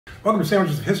Welcome to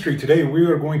Sandwiches of History. Today we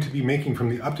are going to be making from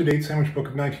the up-to-date sandwich book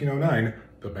of 1909,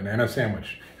 the banana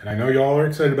sandwich. And I know y'all are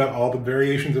excited about all the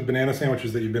variations of banana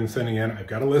sandwiches that you've been sending in. I've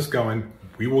got a list going.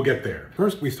 We will get there.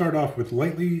 First, we start off with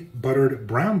lightly buttered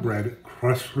brown bread,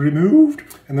 crust removed,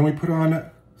 and then we put on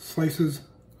slices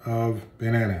of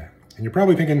banana. And you're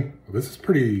probably thinking, well, this is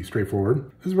pretty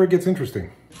straightforward. This is where it gets interesting.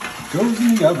 Goes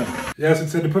in the oven. Yes, it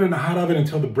said to put it in a hot oven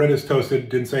until the bread is toasted.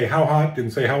 Didn't say how hot,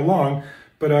 didn't say how long,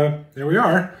 but there we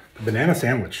are, the banana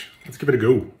sandwich. Let's give it a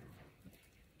go.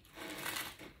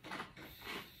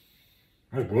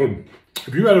 That's good.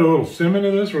 If you added a little cinnamon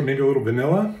to this or maybe a little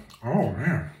vanilla, oh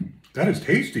man, that is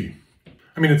tasty.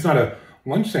 I mean, it's not a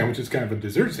lunch sandwich, it's kind of a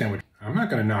dessert sandwich. I'm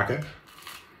not gonna knock it.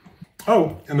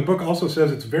 Oh, and the book also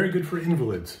says it's very good for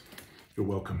invalids. You're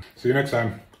welcome. See you next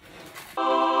time.